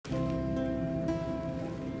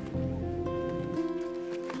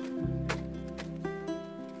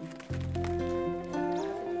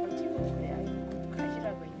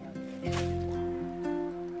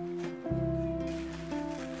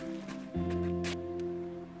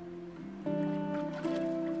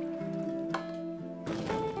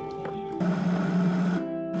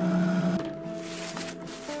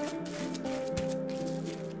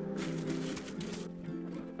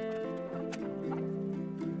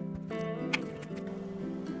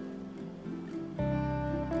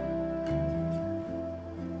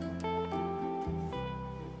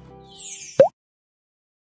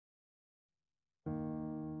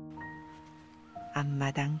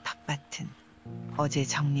앞마당 텃밭은 어제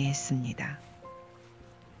정리했습니다.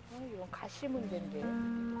 이건 갓 심은 데인데.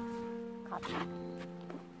 갓.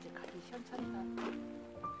 이제 갓이 시원찮다.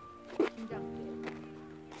 김장김치.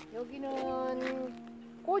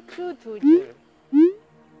 여기는 고추 2줄.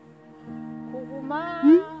 고구마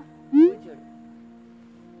 2줄.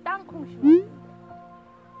 땅콩 심었는데.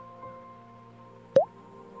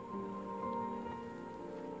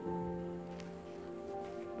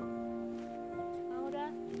 아우라,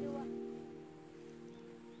 이리 와.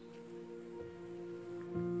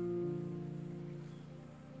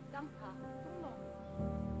 땅파, 똥농.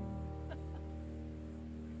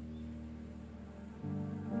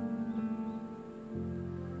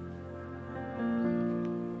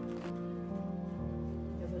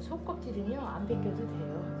 여기 속껍질은요 안 벗겨도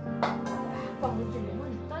돼요. 빡빡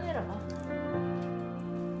문지르면 떠내려가.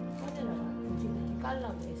 떠내려가. 굳이 이렇게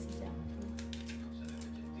깔라고 애쓰지 않아도.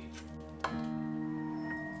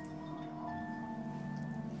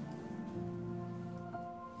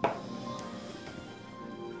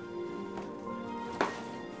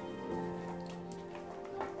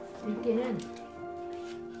 들깨는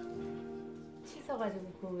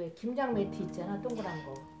씻어가지고 그 왜 김장 매트 있잖아, 동그란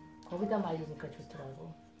거. 거기다 말리니까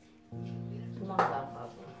좋더라고. 도망도 안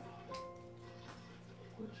가고.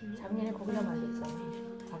 작년에 거기다 말렸잖아.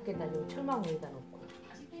 밖에다 요 철망 위에다 놓고.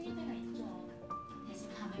 아직 땡길 때가 있죠. 대신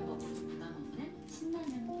밤에 먹어도 부담 없는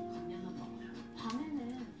신라면 겉면을 먹어요.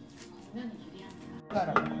 밤에는 겉면이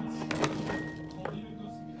유리합니다.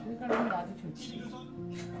 들깨는 나도 좋지.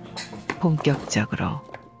 본격적으로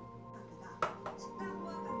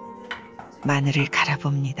마늘을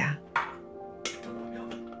갈아봅니다.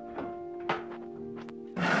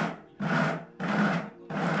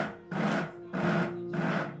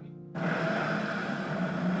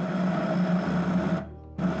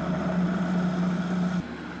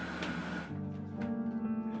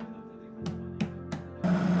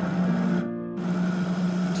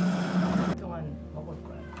 동안 먹을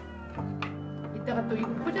거야. 이따가 또 이거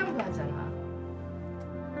포장도 하잖아.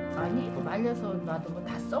 아니 이거 말려서 놔두면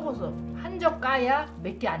다 썩어서 한 적 까야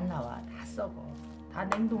몇 개 안 나와. 다 썩어. 다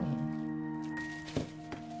냉동해.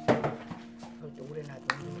 이것도 오래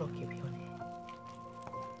놔두면 이렇게 변해.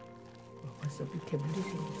 벌써 밑에 물이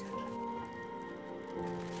생기잖아.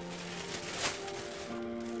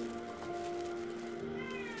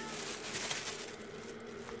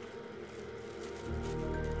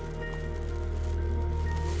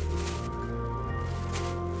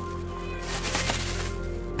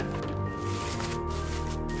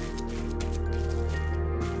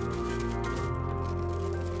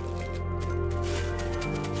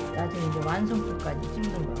 나중에 이제 완성도까지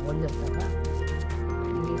찍는 거야. 올렸다가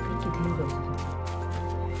이게 그렇게 된 거지.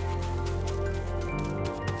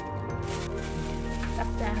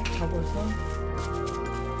 싹싹 접어서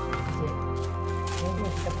이제 요거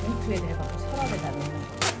진짜 봉투에 해갖고 서랍에다 넣는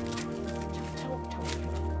거야. 차곡차곡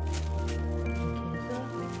이렇게 해서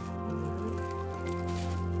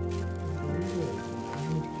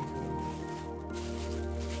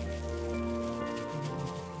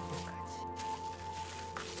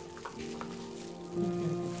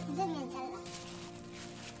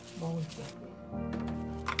먹을 때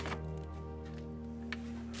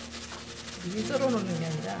미리 썰어 놓는 게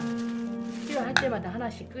아니라 필요할 때마다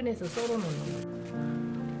하나씩 꺼내서 썰어 놓는 거.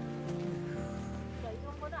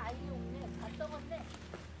 이런 거는 아예 없네. 다 썩었네.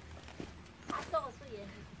 다 썩었어 얘.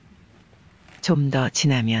 좀 더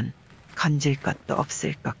지나면 건질 것도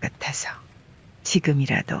없을 것 같아서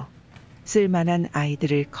지금이라도 쓸만한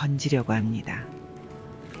아이들을 건지려고 합니다.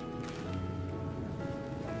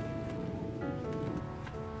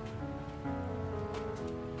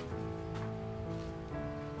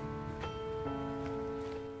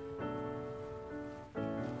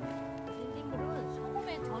 진딧물은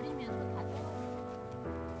소금에 절이면서 다 떨어져.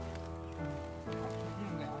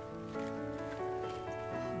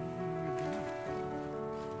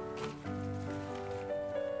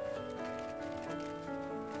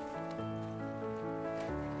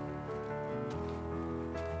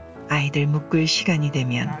 아이들 묶을 시간이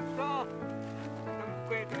되면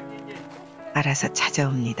알아서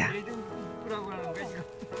찾아옵니다.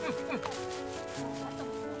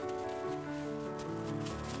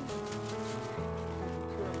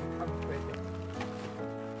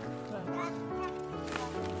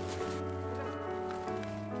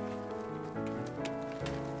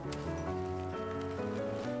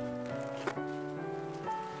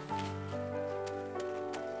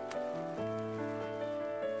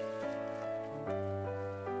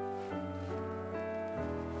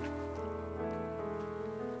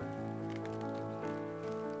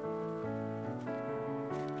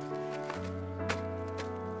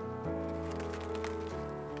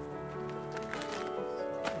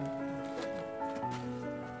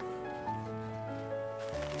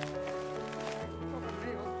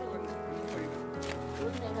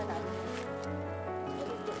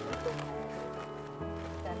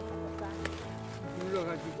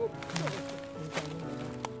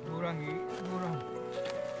 노란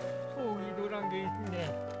속이 노란 게 있네.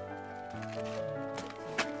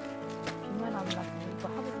 비만 안 났으면 또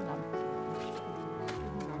하루도 남지.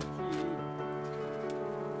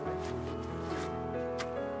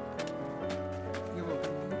 이거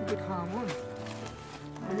다 하면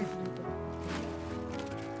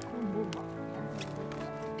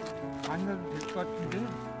안 넣어도 될 것 같은데.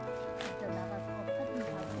 진짜 나가서 사진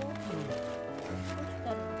사고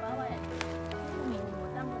고춧가루도 빠와야 돼. 소금이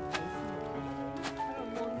딴거 다 있으니까. 그럼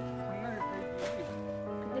뭐 장난을 빼지.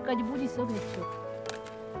 그때까지 물 있어 배추.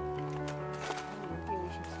 여기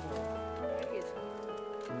오십시오. 빨개서.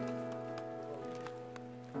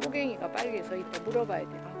 호갱이가 빨개서 이따 물어봐야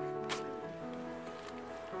돼.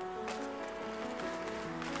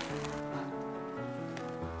 아,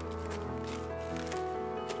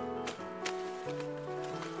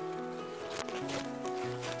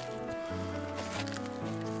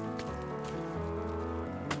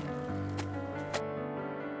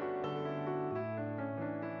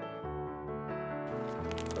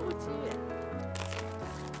 또지.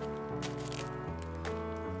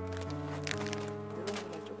 이런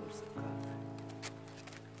것만 조금 쓸까.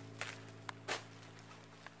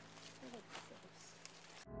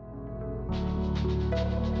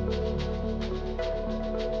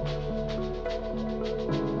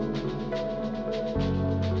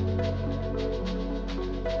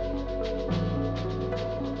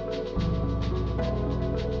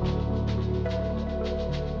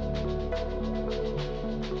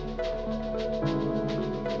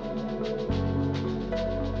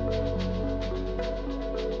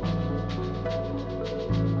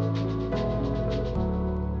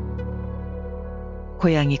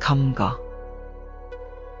 고양이 검거.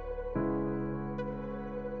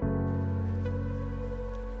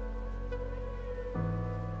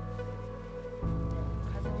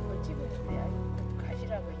 가서 이걸 찍어주네. 아유,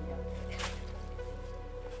 가시라고 있냐.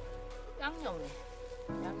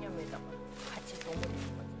 양념에다가 같이 넣으면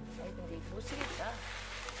되는 거지. 아니 근데 이거 못 쓰겠다.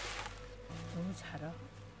 너무 자라.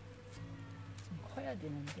 좀 커야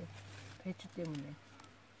되는데 배추 때문에.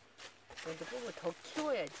 너도 뽑아 더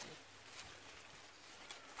키워야지.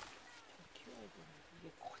 더 키워야 돼.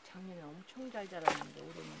 이게 작년에 엄청 잘 자랐는데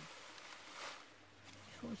올해는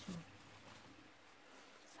추워서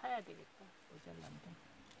사야 되겠다. 모자란데.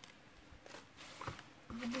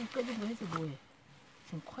 이거 뭐 끄집어 해서 뭐해?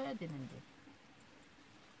 지금 커야 되는데.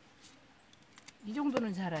 이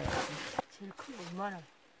정도는 자라야지. 제일 큰 거 이만한.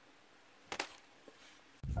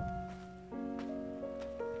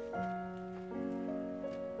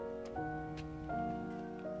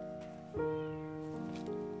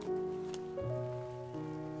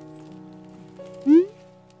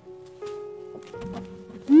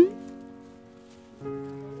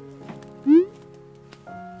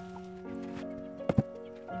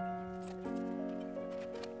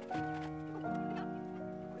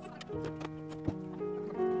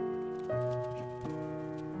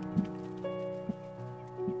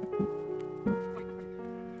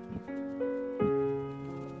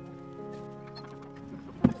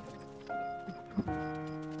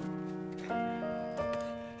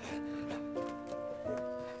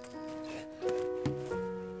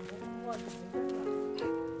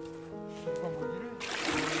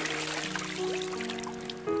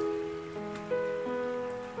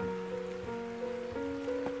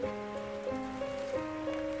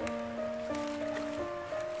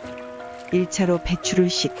 일차로 배추를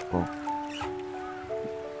씻고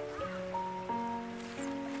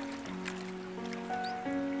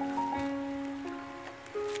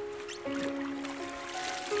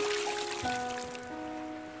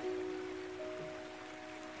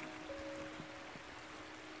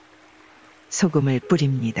소금을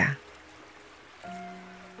뿌립니다.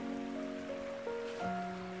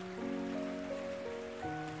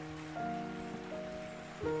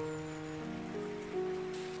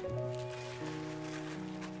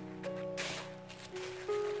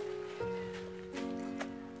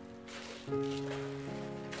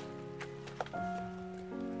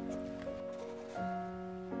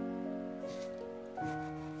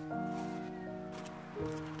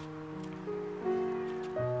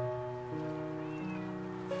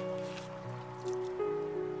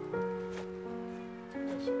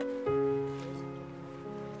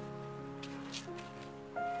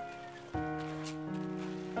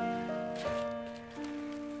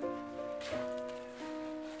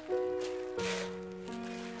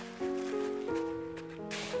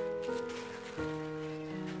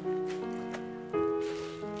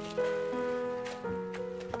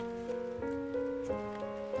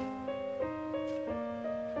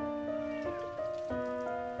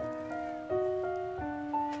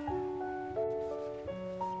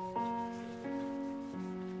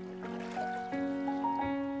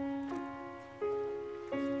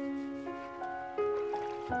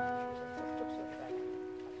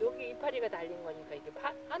 파리가 달린 거니까 이게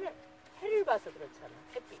하늘 해를 봐서 그렇잖아.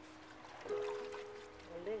 햇빛.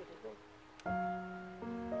 원래 그리고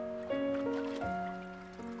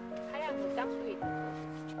하얀 거 땅속에 있는 거.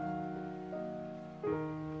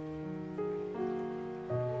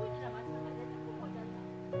 소금이나 마찬가지야. 콩고잖아.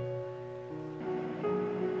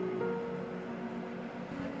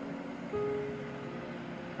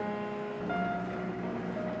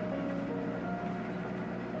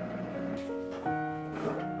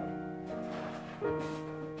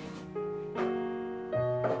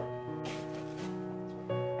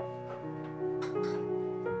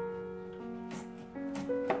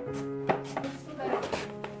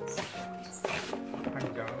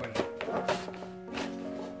 간장은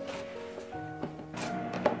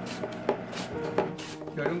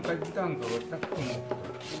여름까지 딴 거 딱 먹고.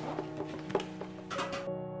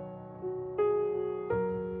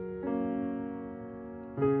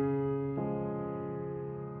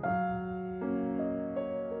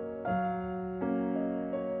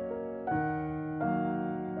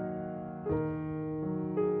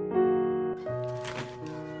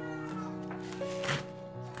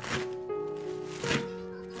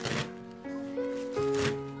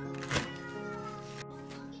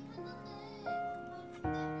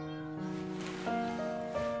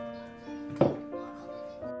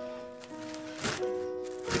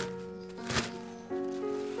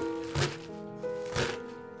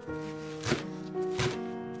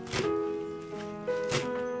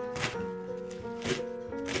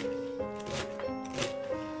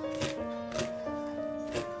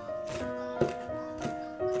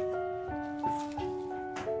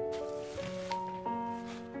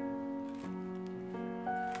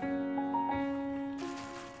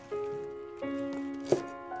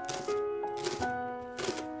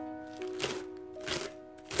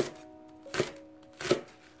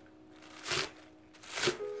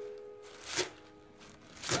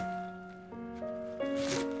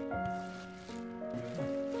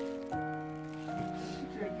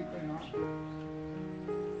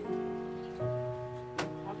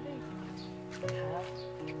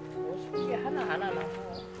 하나 안 하나.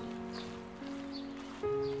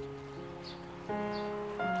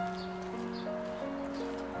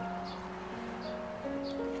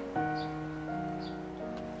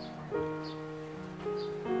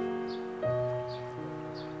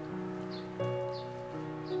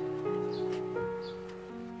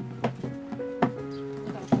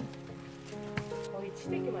 거의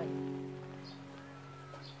치대기만.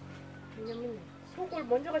 왜냐면 속을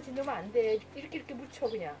먼저 같이 넣으면 안 돼. 이렇게 묻혀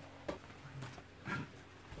그냥.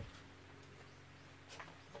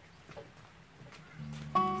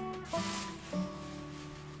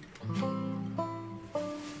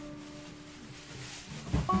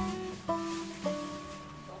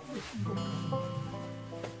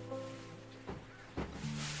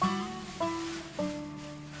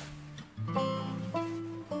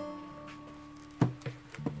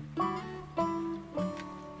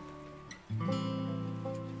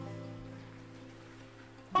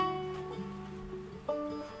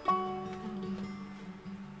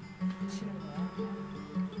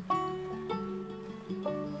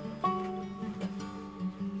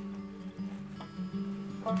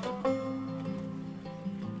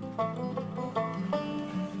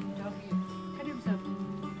 저기 텔레비전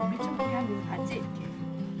밀쳐먹기 하는 데서 봤지? 이렇게.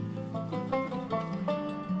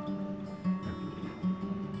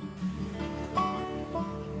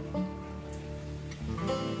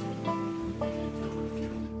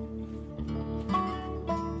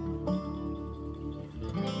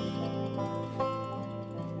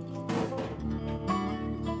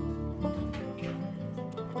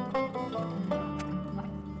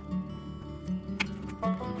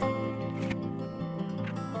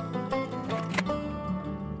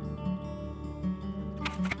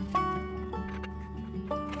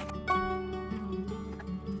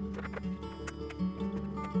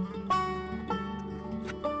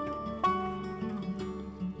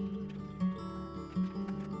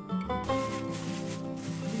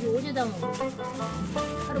 이게 어제다 먹어.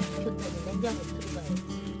 하루 묵혔더니 냉장고에 들어가야지.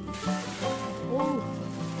 오우,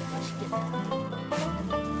 맛있겠다.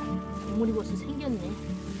 국물이 벌써 생겼네.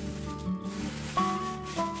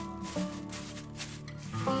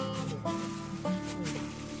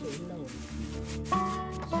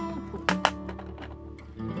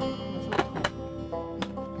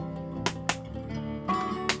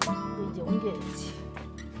 이거 이제 옮겨야지.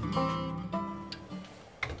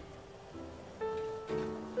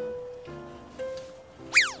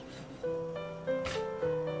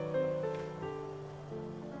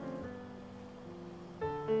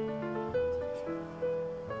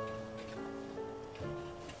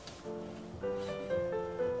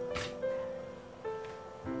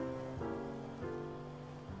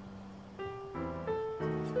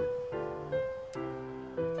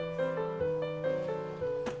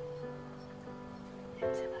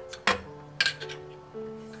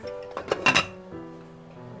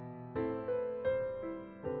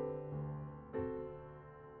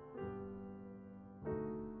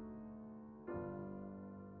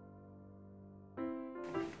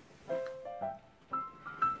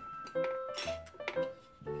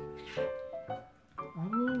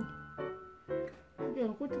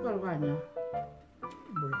 고춧가루가 아니야.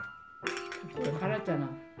 몰라. 그거 갈았잖아.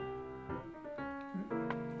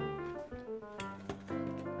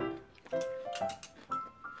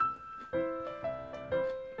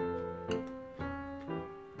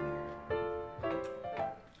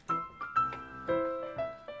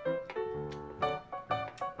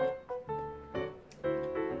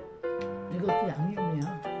 이것도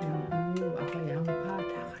양념이야. 그냥 무, 아까 양파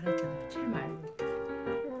다 갈았잖아. 채 말고.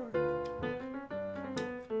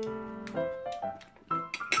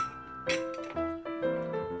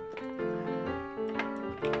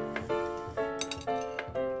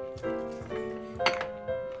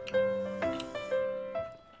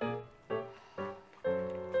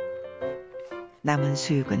 남은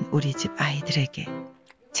수육은 우리 집 아이들에게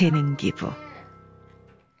재능 기부.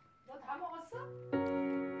 너 다 먹었어?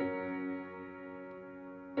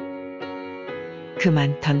 그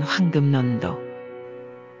많던 황금론도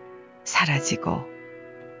사라지고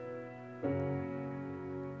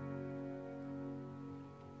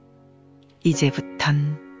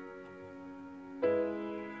이제부턴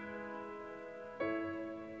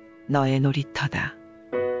너의 놀이터다.